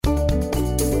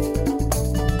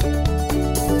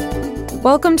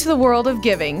Welcome to the world of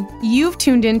giving. You've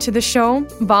tuned into the show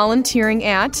Volunteering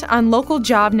At on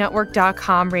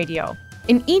localjobnetwork.com radio.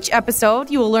 In each episode,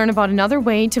 you will learn about another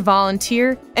way to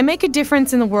volunteer and make a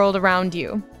difference in the world around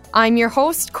you. I'm your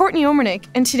host, Courtney Omernick,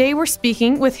 and today we're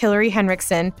speaking with Hillary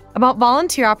Henriksen about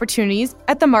volunteer opportunities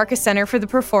at the Marcus Center for the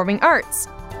Performing Arts.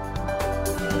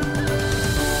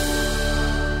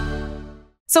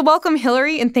 So welcome,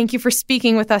 Hillary, and thank you for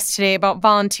speaking with us today about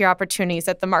volunteer opportunities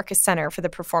at the Marcus Center for the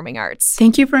Performing Arts.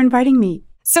 Thank you for inviting me.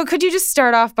 So could you just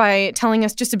start off by telling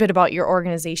us just a bit about your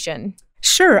organization?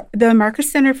 Sure. The Marcus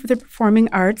Center for the Performing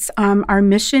Arts, our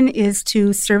mission is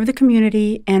to serve the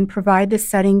community and provide the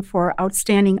setting for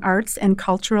outstanding arts and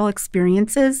cultural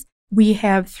experiences. We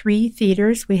have 3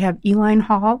 theaters. We have Eline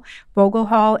Hall, Vogel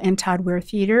Hall, and Todd Ware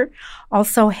Theater.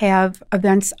 Also have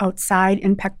events outside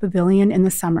in Peck Pavilion in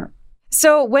the summer.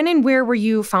 So when and where were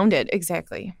you founded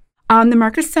exactly? The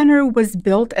Marcus Center was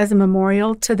built as a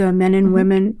memorial to the men and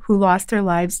women who lost their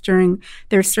lives during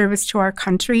their service to our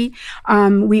country.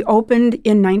 We opened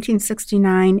in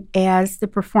 1969 as the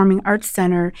Performing Arts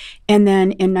Center, and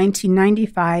then in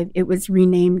 1995, it was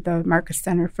renamed the Marcus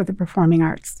Center for the Performing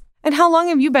Arts. And how long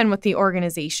have you been with the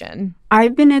organization?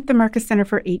 I've been at the Marcus Center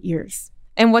for 8 years.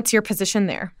 And what's your position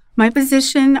there? My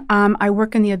position, I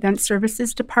work in the Event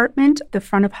Services Department, the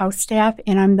front of house staff,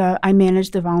 and I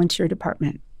manage the volunteer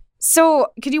department. So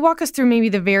could you walk us through maybe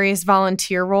the various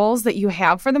volunteer roles that you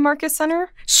have for the Marcus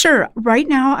Center? Sure. Right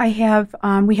now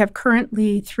we have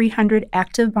currently 300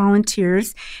 active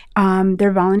volunteers.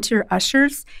 They're volunteer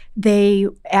ushers. They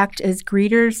act as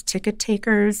greeters, ticket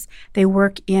takers. They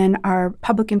work in our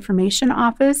public information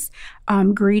office,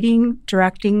 greeting,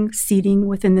 directing, seating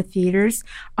within the theaters.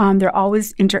 They're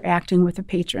always interacting with the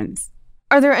patrons.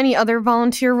 Are there any other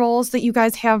volunteer roles that you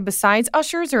guys have besides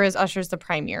ushers, or is ushers the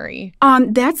primary?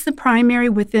 That's the primary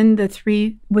within the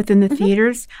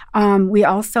theaters. We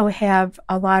also have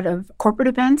a lot of corporate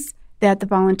events that the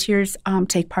volunteers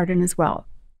take part in as well.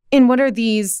 And what are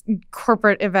these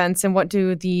corporate events, and what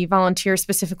do the volunteers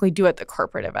specifically do at the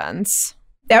corporate events?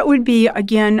 That would be,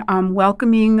 again,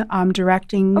 welcoming,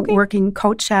 directing, working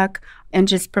coat check, and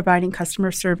just providing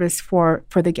customer service for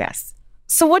the guests.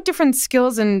 So what different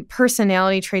skills and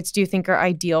personality traits do you think are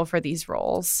ideal for these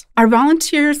roles? Our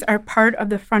volunteers are part of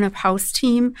the front of house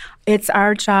team. It's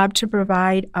our job to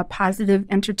provide a positive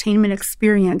entertainment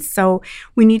experience. So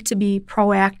we need to be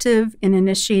proactive in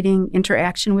initiating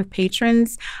interaction with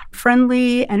patrons,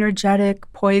 friendly,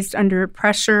 energetic, poised under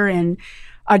pressure, and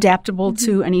adaptable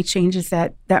to any changes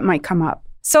that might come up.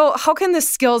 So how can the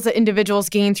skills that individuals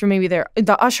gain through maybe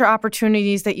the usher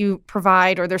opportunities that you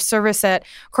provide or their service at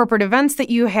corporate events that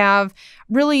you have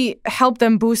really help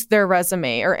them boost their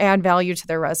resume or add value to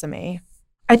their resume?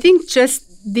 I think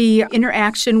just the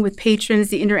interaction with patrons,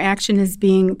 the interaction as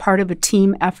being part of a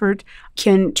team effort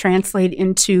can translate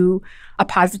into a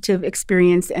positive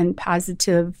experience and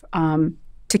positive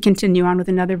to continue on with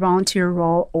another volunteer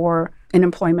role or an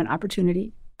employment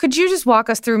opportunity. Could you just walk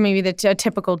us through maybe a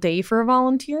typical day for a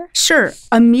volunteer? Sure.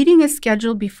 A meeting is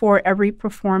scheduled before every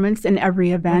performance and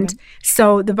every event. Okay.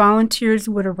 So the volunteers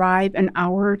would arrive an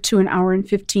hour to an hour and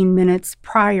 15 minutes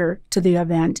prior to the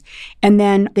event. And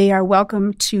then they are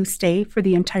welcome to stay for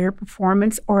the entire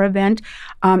performance or event.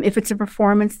 If it's a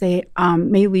performance, they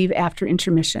may leave after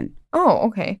intermission. Oh,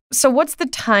 okay. So what's the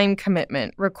time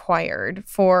commitment required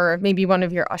for maybe one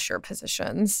of your usher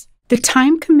positions? The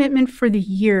time commitment for the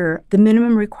year, the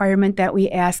minimum requirement that we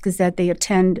ask is that they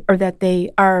attend or that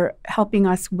they are helping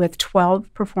us with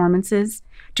 12 performances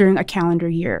during a calendar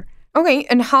year. Okay,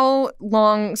 and how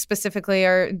long specifically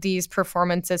are these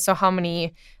performances? So how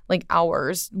many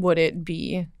hours would it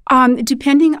be?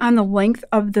 Depending on the length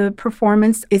of the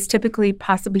performance, it's typically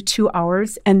possibly 2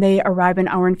 hours, and they arrive an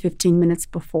hour and 15 minutes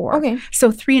before. Okay.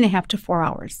 So 3.5 to 4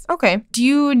 hours. Okay. Do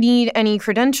you need any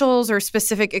credentials or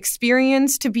specific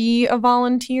experience to be a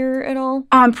volunteer at all?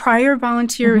 Prior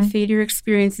volunteer or theater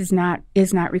experience is not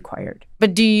required.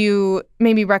 But do you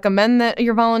maybe recommend that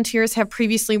your volunteers have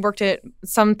previously worked at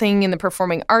something in the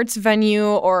performing arts venue,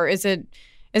 or is it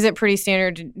pretty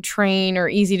standard to train or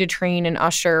easy to train an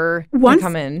usher to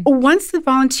come in? Once the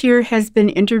volunteer has been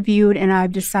interviewed and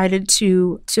I've decided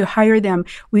to hire them,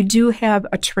 we do have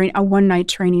a one-night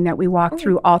training that we walk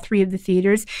through all 3 of the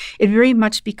theaters. It very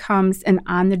much becomes an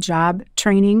on-the-job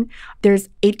training. There's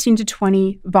 18 to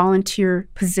 20 volunteer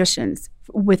positions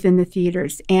within the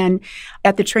theaters. And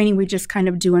at the training, we just kind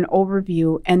of do an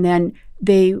overview, and then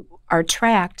they are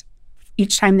tracked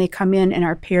each time they come in and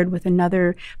are paired with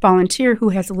another volunteer who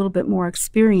has a little bit more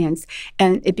experience,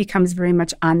 and it becomes very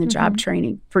much on-the-job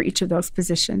training for each of those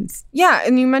positions. Yeah,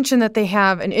 and you mentioned that they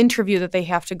have an interview that they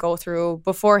have to go through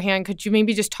beforehand. Could you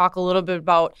maybe just talk a little bit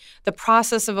about the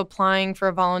process of applying for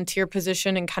a volunteer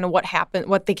position and kind of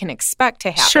what they can expect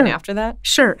to happen after that?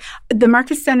 Sure. The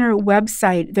Marcus Center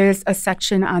website, there's a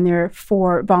section on there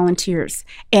for volunteers,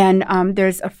 and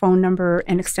there's a phone number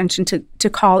and extension to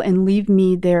call and leave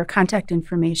me their contact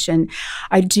information.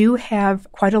 I do have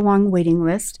quite a long waiting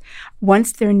list.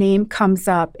 Once their name comes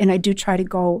up, and I do try to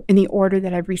go in the order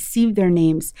that I've received their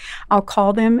names, I'll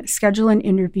call them, schedule an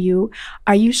interview.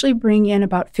 I usually bring in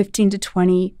about 15 to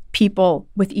 20 people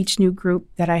with each new group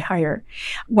that I hire.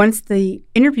 Once the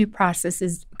interview process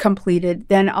is completed,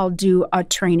 then I'll do a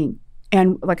training.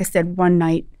 And like I said, one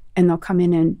night, and they'll come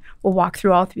in and we'll walk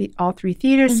through all three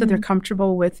theaters so they're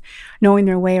comfortable with knowing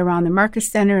their way around the Marcus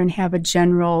Center and have a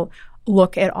general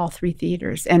look at all three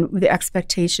theaters and the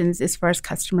expectations as far as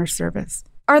customer service.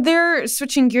 Are there,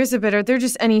 switching gears a bit, are there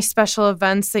just any special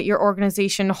events that your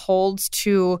organization holds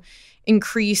to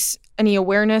increase any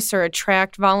awareness or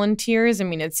attract volunteers? I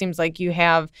mean, it seems like you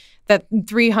have that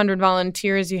 300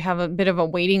 volunteers, you have a bit of a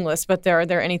waiting list, but are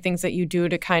there any things that you do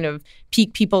to kind of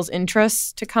pique people's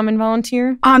interest to come and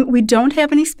volunteer? We don't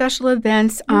have any special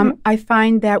events. I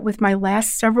find that with my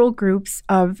last several groups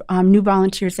of new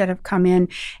volunteers that have come in,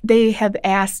 they have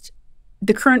asked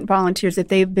the current volunteers if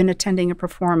they've been attending a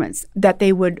performance that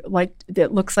they would like,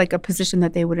 that looks like a position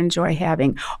that they would enjoy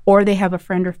having, or they have a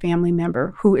friend or family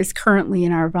member who is currently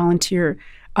in our volunteer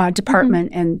department,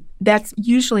 and that's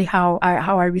usually how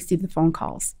I receive the phone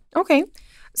calls. Okay.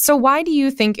 So why do you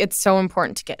think it's so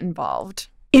important to get involved?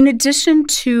 In addition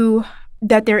to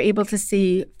that, they're able to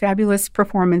see fabulous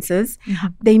performances.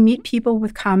 They meet people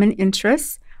with common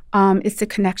interests. It's a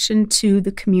connection to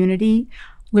the community,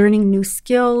 learning new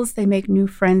skills. They make new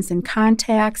friends and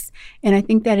contacts. And I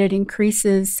think that it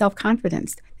increases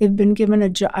self-confidence. They've been given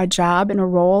a job and a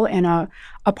role and a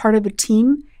part of a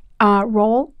team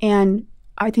role, and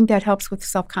I think that helps with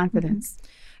self-confidence.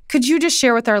 Could you just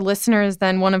share with our listeners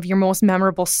then one of your most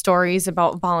memorable stories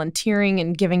about volunteering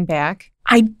and giving back?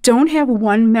 I don't have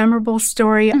one memorable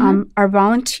story. Our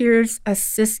volunteers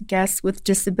assist guests with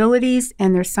disabilities,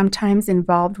 and they're sometimes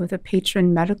involved with a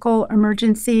patron medical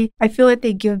emergency. I feel that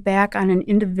they give back on an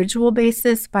individual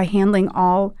basis by handling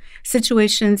all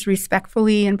situations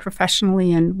respectfully and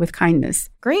professionally and with kindness.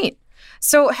 Great.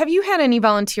 So have you had any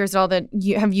volunteers at all that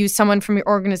you have used someone from your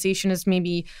organization as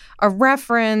maybe a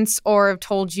reference, or have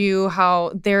told you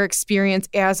how their experience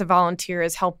as a volunteer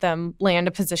has helped them land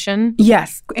a position?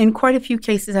 Yes. In quite a few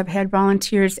cases, I've had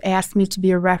volunteers ask me to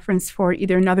be a reference for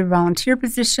either another volunteer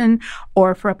position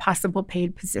or for a possible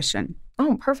paid position.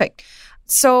 Oh, perfect.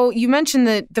 So you mentioned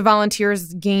that the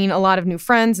volunteers gain a lot of new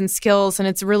friends and skills, and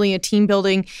it's really a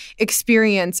team-building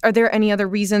experience. Are there any other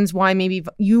reasons why maybe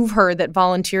you've heard that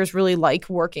volunteers really like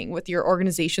working with your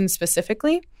organization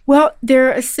specifically? Well,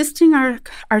 they're assisting our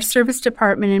service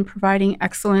department in providing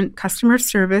excellent customer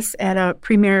service at a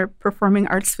premier performing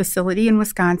arts facility in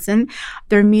Wisconsin.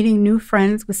 They're meeting new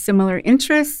friends with similar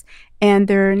interests, and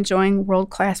they're enjoying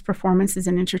world-class performances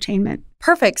and entertainment.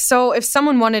 Perfect. So if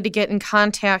someone wanted to get in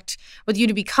contact with you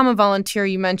to become a volunteer,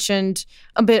 you mentioned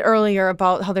a bit earlier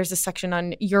about how there's a section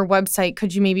on your website.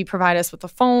 Could you maybe provide us with a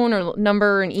phone or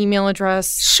number, an email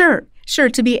address? Sure.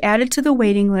 To be added to the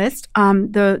waiting list,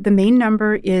 the main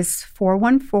number is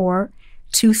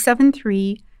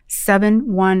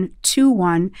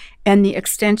 414-273-7121, and the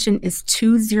extension is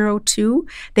 202.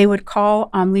 They would call,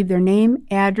 leave their name,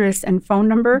 address, and phone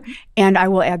number, and I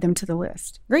will add them to the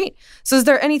list. Great. So is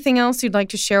there anything else you'd like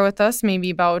to share with us, maybe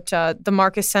about the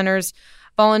Marcus Center's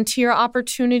volunteer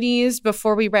opportunities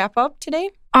before we wrap up today?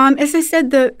 As I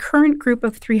said, the current group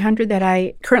of 300 that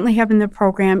I currently have in the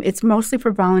program, it's mostly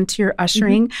for volunteer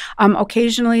ushering.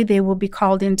 Occasionally, they will be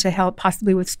called in to help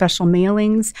possibly with special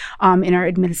mailings in our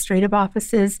administrative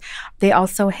offices. They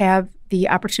also have the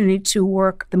opportunity to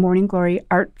work the Morning Glory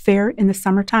Art Fair in the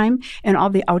summertime and all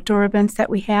the outdoor events that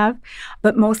we have.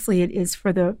 But mostly it is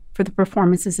for the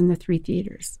performances in the three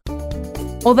theaters.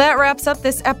 Well, that wraps up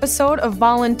this episode of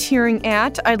Volunteering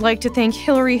At. I'd like to thank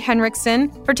Hillary Henriksen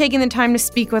for taking the time to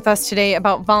speak with us today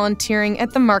about volunteering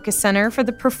at the Marcus Center for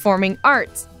the Performing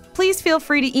Arts. Please feel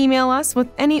free to email us with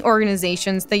any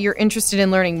organizations that you're interested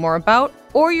in learning more about,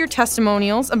 or your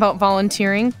testimonials about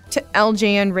volunteering to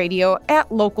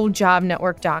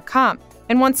ljnradio@localjobnetwork.com.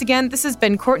 And once again, this has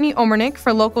been Courtney Omernick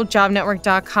for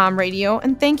localjobnetwork.com radio,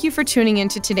 and thank you for tuning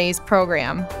into today's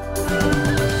program.